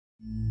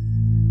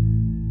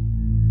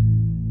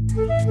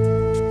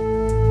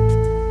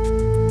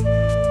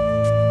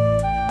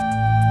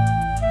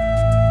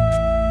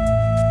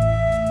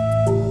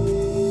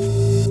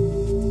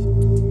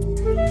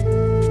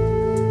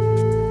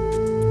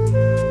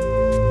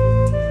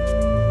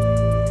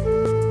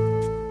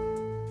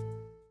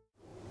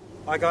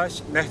Hi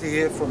guys, Mehdi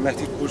here from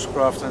Mehdi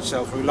Bushcraft and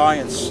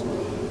Self-Reliance.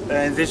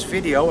 In this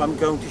video I'm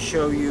going to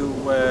show you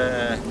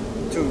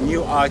two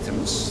new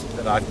items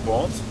that I've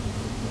bought,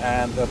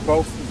 and they're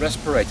both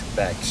respirator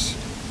bags.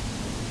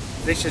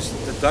 This is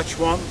the Dutch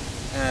one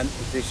and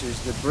this is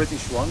the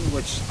British one,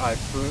 which I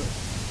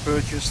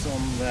purchased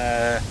on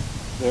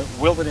the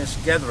Wilderness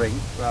Gathering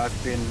where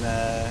I've been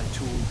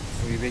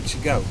 2-3 weeks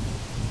ago.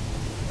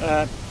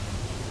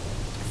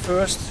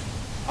 First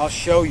I'll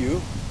show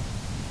you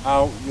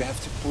how you have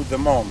to put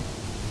them on.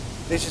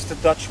 This is the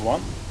Dutch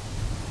one.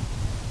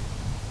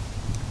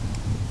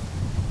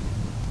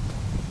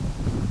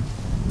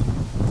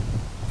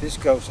 This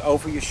goes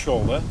over your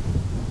shoulder,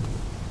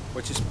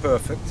 which is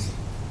perfect.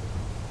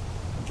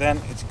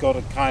 Then it's got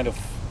a kind of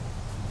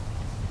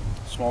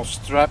small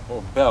strap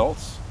or belt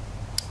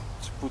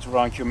to put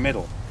around your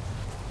middle.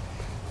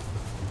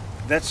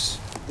 That's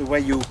the way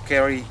you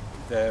carry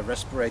the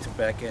respirator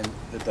bag in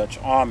the Dutch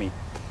army.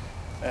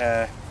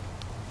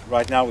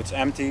 Right now it's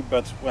empty,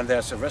 but when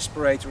there's a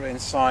respirator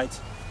inside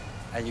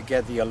and you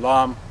get the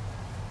alarm,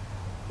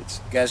 it's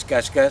gas,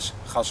 gas, gas,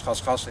 gas,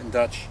 gas, gas in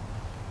Dutch.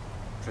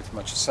 Pretty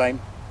much the same.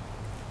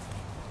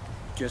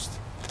 Just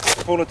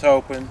pull it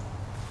open,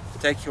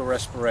 take your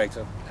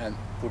respirator and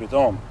put it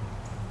on.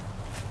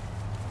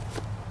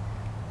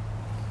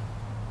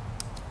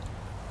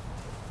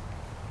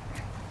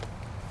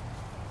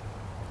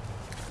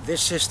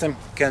 This system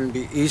can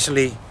be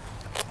easily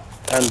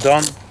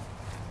undone.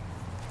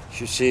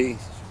 As you see,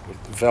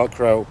 with the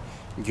Velcro,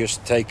 you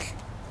just take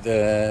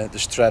the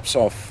straps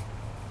off.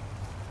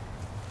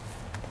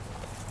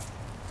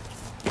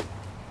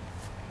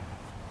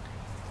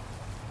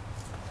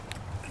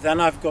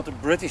 Then I've got a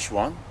British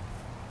one.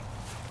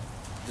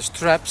 The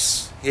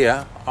straps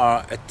here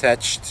are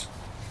attached,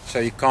 so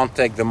you can't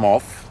take them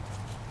off.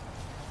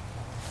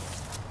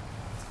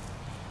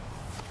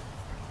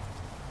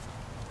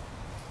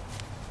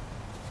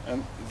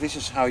 And this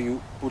is how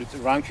you put it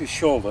around your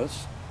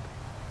shoulders.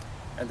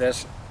 And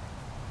there's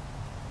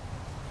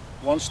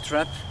one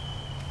strap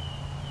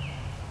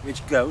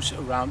which goes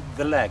around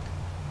the leg,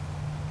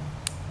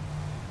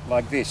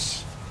 like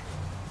this.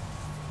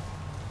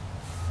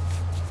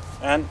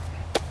 And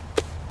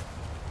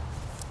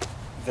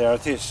there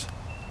it is.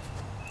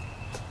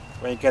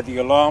 When you get the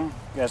alarm,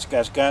 gas,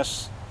 gas,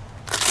 gas,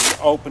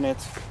 you open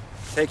it,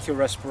 take your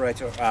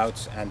respirator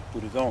out and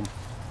put it on.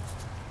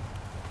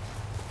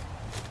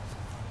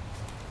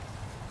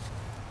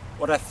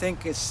 What I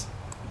think is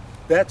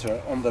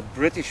better on the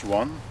British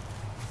one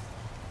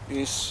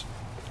is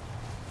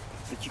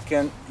that you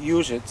can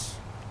use it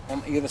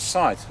on either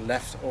side,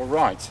 left or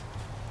right,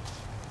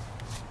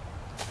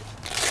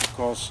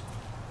 because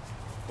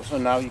also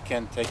now you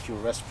can take your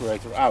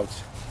respirator out.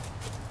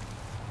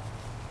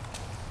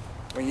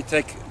 When you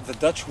take the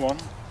Dutch one,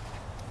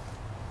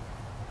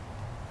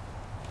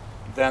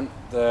 then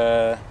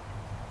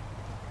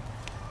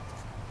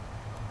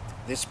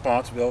this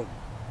part will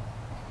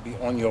be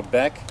on your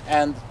back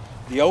and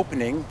the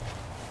opening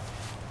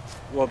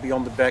will be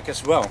on the back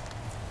as well,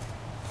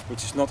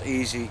 which is not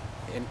easy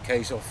in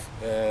case of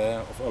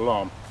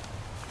alarm.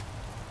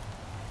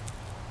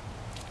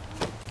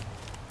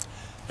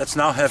 Let's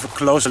now have a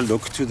closer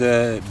look to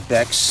the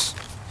bags.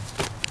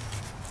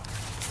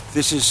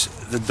 This is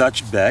the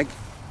Dutch bag.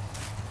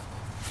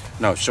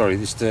 No, sorry,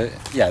 this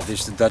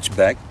is the Dutch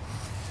bag.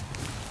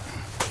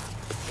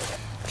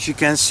 As you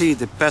can see,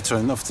 the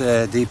pattern of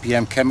the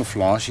DPM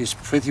camouflage is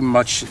pretty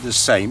much the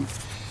same.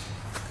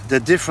 The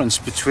difference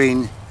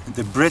between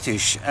the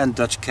British and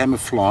Dutch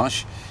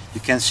camouflage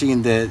you can see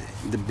in the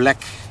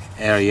black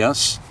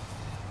areas.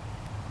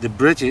 The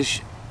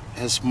British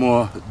has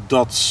more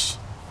dots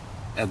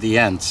at the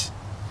end,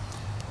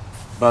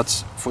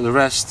 but for the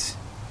rest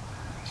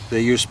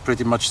they use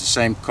pretty much the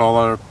same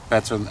color,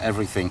 pattern,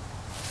 everything.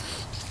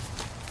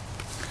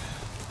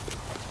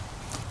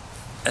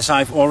 As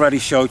I've already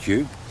showed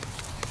you,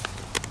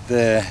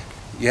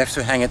 you have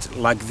to hang it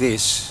like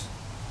this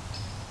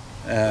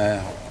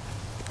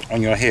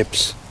on your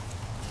hips.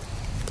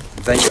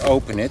 Then you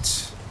open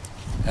it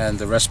and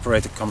the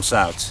respirator comes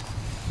out.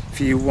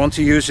 If you want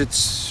to use it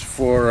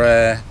for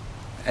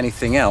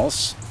anything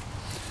else,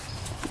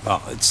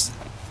 well, it's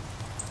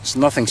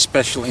nothing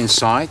special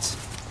inside.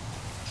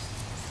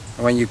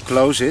 And when you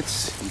close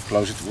it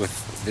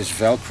with this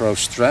Velcro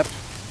strap.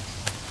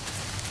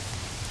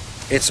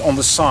 It's on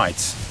the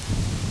side.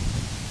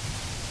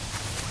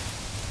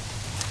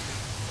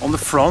 On the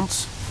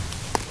front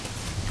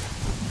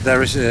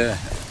there is a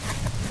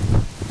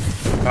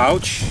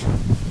pouch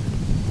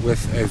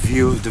with a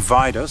few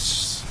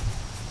dividers.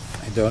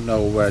 I don't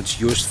know where it's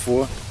used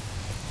for.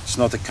 It's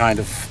not the kind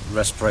of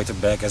respirator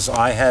bag as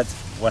I had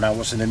when I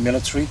was in the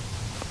military.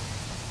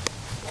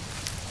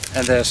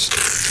 And there's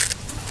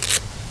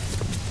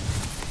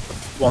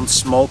one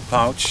small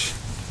pouch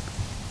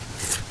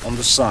on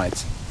the side.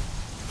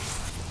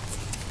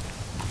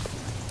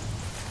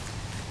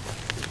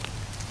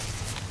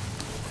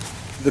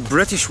 The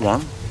British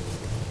one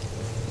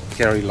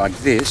carry like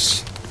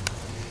this.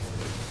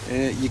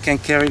 You can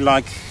carry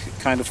like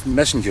kind of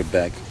messenger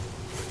bag.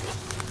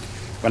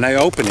 When I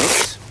open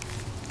it,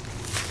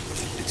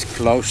 it's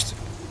closed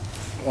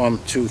 1,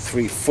 2,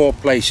 3, 4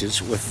 places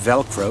with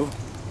Velcro.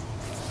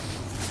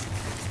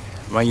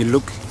 When you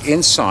look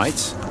inside,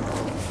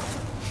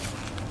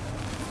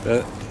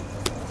 the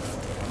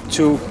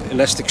 2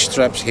 elastic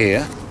straps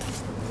here,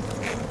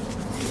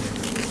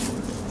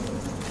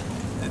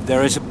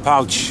 there is a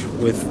pouch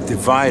with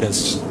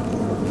dividers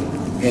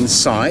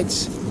inside,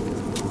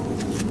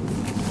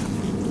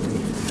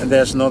 and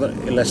there's another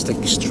elastic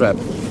strap.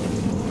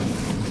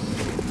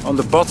 On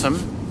the bottom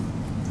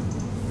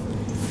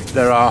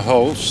there are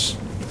holes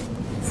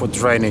for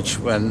drainage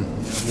when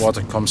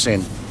water comes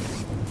in.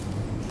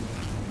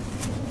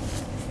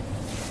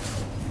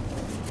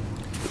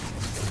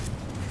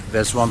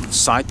 There's one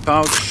side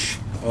pouch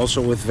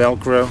also with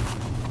Velcro.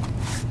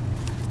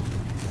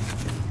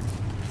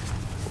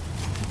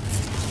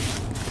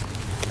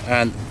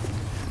 And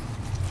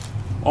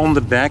on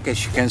the back,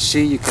 as you can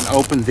see, you can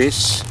open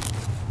this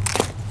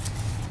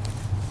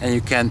and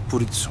you can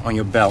put it on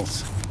your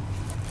belt.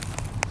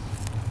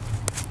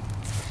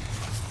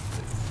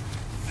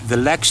 The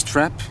leg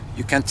strap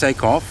you can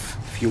take off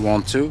if you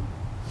want to,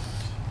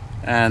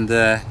 and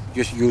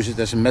just use it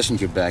as a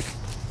messenger bag.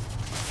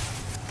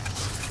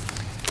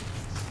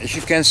 As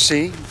you can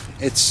see,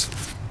 it's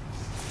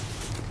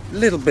a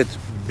little bit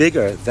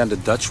bigger than the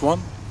Dutch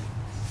one,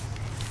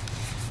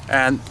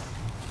 and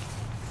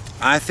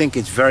I think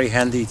it's very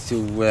handy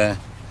to,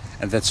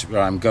 and that's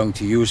where I'm going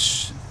to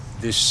use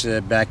this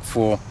bag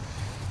for,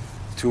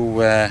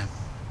 to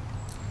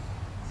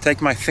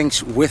take my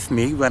things with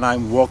me when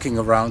I'm walking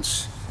around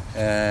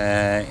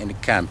in the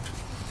camp.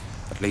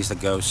 At least there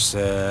goes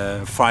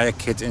fire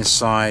kit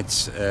inside,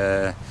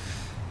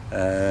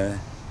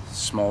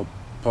 small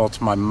pot,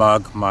 my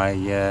mug,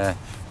 my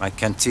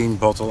canteen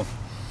bottle,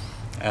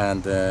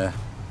 and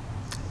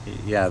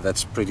yeah,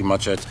 that's pretty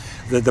much it.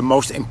 The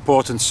most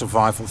important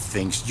survival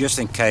things, just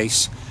in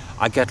case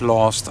I get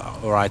lost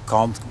or I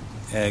can't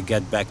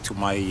get back to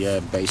my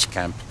base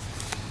camp.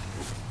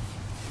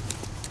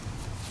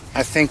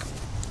 I think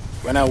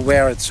when I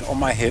wear it on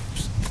my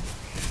hips,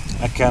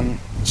 I can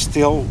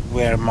still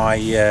wear my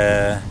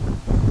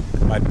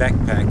my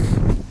backpack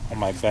on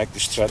my back. The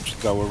straps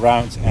go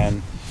around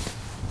and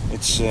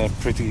it's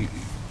pretty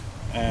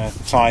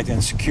tight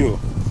and secure.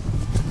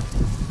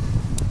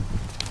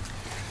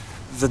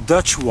 The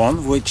Dutch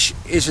one, which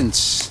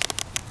isn't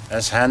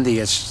as handy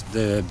as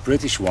the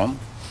British one,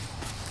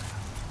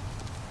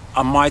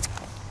 I might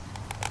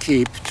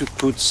keep to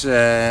put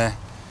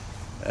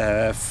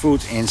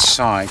food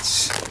inside.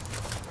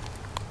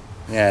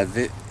 Yeah,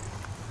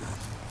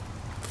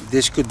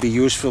 this could be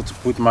useful to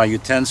put my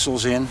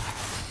utensils in,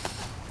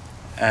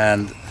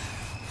 and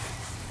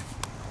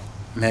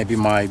maybe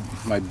my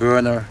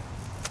burner,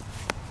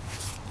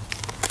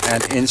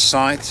 and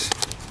inside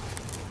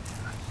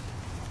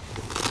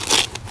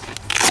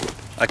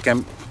I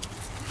can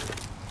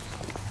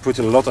put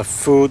a lot of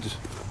food,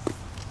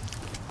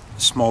 a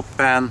small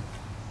pan,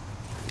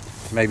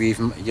 maybe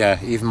even, yeah,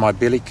 even my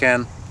billy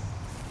can.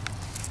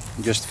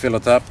 Just fill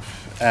it up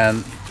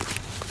and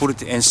put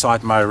it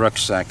inside my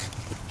rucksack.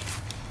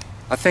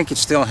 I think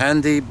it's still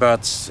handy,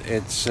 but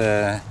it's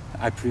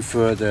I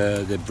prefer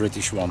the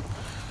British one.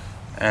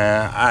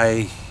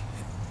 I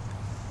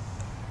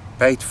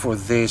paid for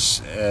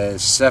this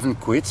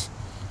 £7,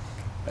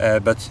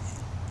 but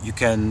you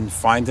can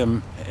find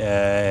them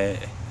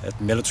at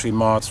Military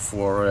Mart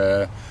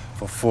for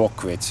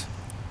 £4.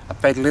 I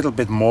paid a little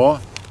bit more.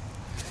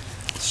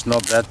 It's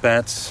not that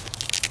bad,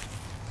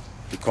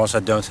 because I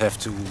don't have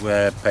to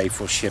pay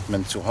for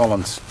shipment to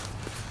Holland.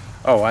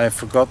 Oh, I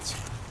forgot.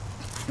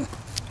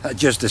 I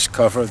just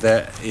discovered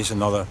there is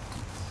another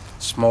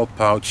small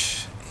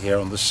pouch here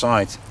on the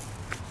side.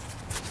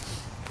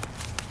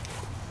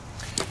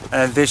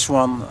 And this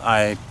one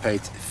I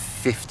paid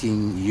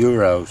 15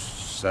 euros,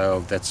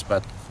 so that's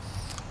about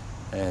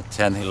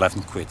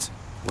 10-11 quid,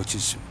 which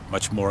is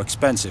much more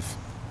expensive.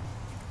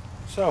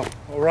 So,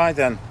 alright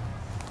then.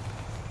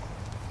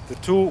 The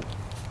 2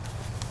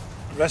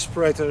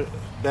 respirator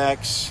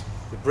bags,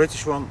 the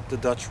British one, the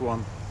Dutch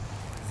one.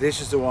 This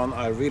is the one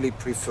I really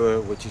prefer,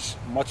 which is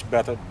much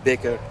better,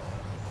 bigger,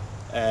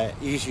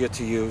 easier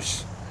to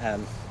use,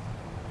 and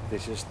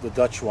this is the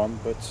Dutch one,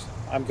 but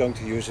I'm going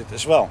to use it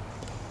as well.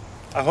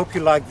 I hope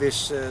you like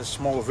this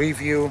small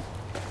review.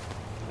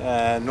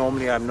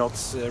 Normally I'm not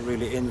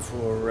really in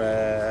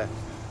for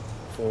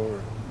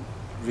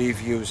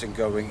reviews and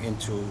going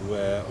into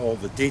all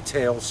the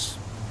details,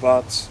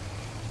 but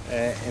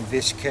in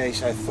this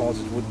case I thought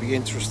it would be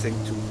interesting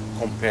to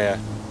compare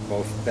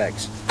both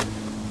bags.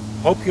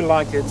 Hope you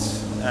like it,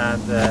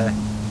 and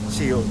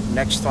see you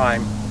next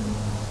time.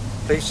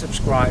 Please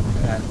subscribe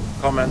and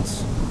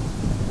comment,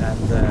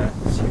 and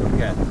see you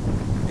again.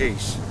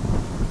 Peace.